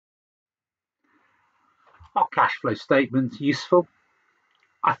Are cash flow statements useful?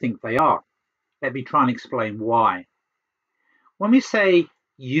 I think they are. Let me try and explain why. When we say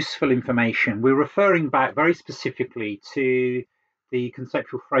useful information, we're referring back very specifically to the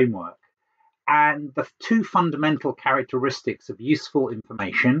conceptual framework. And the two fundamental characteristics of useful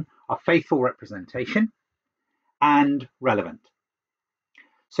information are faithful representation and relevant.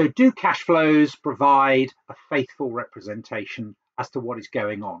 So, do cash flows provide a faithful representation as to what is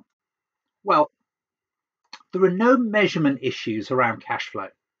going on? Well, there are no measurement issues around cash flow.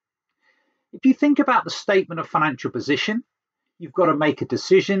 If you think about the statement of financial position, you've got to make a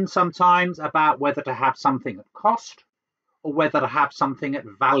decision sometimes about whether to have something at cost or whether to have something at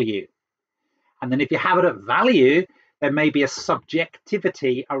value. And then if you have it at value, there may be a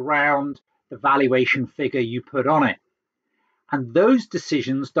subjectivity around the valuation figure you put on it. And those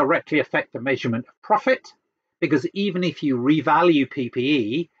decisions directly affect the measurement of profit, because even if you revalue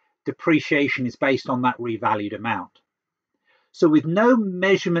PPE, depreciation is based on that revalued amount. So with no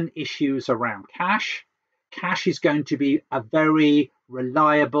measurement issues around cash, cash is going to be a very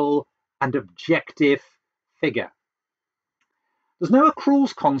reliable and objective figure. There's no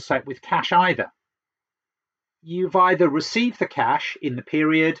accruals concept with cash either. You've either received the cash in the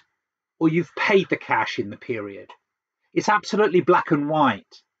period or you've paid the cash in the period. It's absolutely black and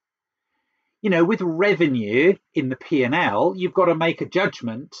white. With revenue in the P&L, you've got to make a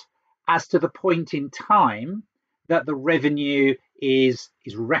judgment as to the point in time that the revenue is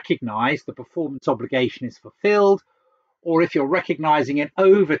recognized, the performance obligation is fulfilled, or if you're recognizing it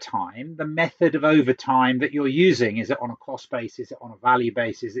over time, the method of overtime that you're using, is it on a cost basis, is it on a value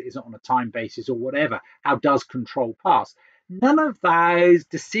basis, is it on a time basis, or whatever? How does control pass? None of those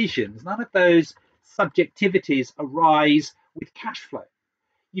decisions, none of those subjectivities arise with cash flow.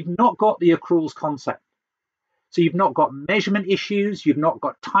 You've not got the accruals concept. So you've not got measurement issues, you've not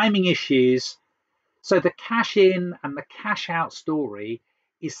got timing issues. So the cash in and the cash out story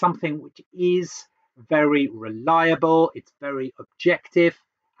is something which is very reliable, it's very objective,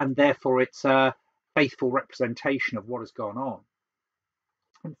 and therefore it's a faithful representation of what has gone on.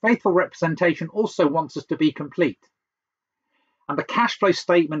 And faithful representation also wants us to be complete. And the cash flow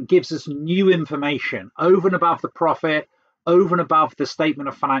statement gives us new information over and above the profit, over and above the statement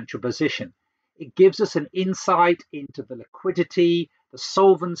of financial position. It gives us an insight into the liquidity, the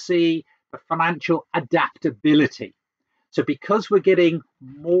solvency, the financial adaptability. So because we're getting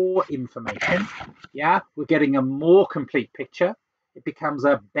more information, we're getting a more complete picture, it becomes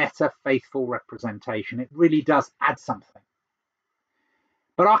a better faithful representation. It really does add something.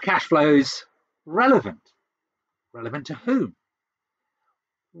 But are cash flows relevant? Relevant to whom?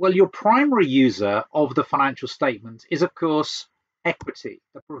 Well, your primary user of the financial statements is, of course, equity,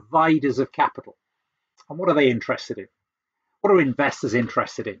 the providers of capital. And what are they interested in? What are investors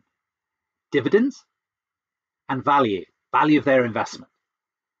interested in? Dividends and value of their investment.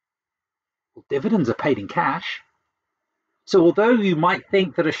 Well, dividends are paid in cash. So although you might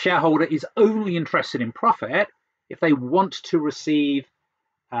think that a shareholder is only interested in profit, if they want to receive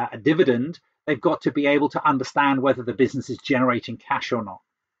a dividend, they've got to be able to understand whether the business is generating cash or not.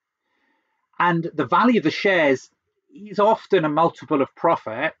 And the value of the shares is often a multiple of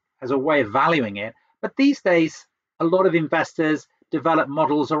profit as a way of valuing it. But these days, a lot of investors develop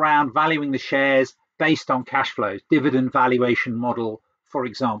models around valuing the shares based on cash flows, dividend valuation model, for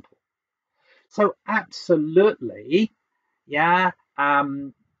example. So absolutely, cash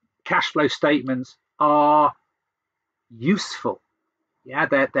flow statements are useful.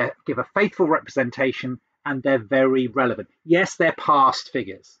 They give a faithful representation and they're very relevant. Yes, they're past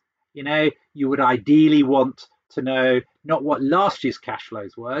figures. You would ideally want to know not what last year's cash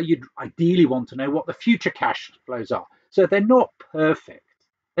flows were, you'd ideally want to know what the future cash flows are. So they're not perfect.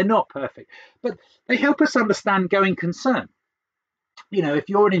 But they help us understand going concern. If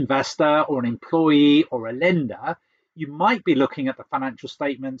you're an investor or an employee or a lender, you might be looking at the financial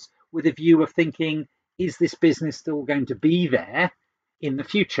statements with a view of thinking, is this business still going to be there in the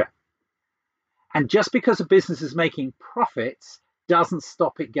future? And just because a business is making profits doesn't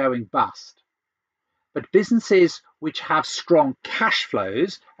stop it going bust. But businesses which have strong cash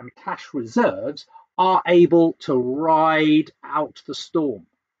flows and cash reserves are able to ride out the storm.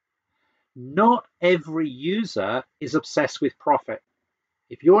 Not every user is obsessed with profit.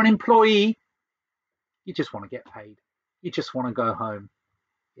 If you're an employee, you just want to get paid. You just want to go home.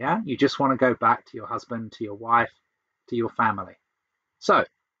 You just want to go back to your husband, to your wife, to your family. So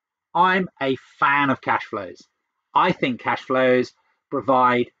I'm a fan of cash flows. I think cash flows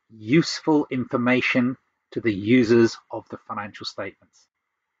provide useful information to the users of the financial statements.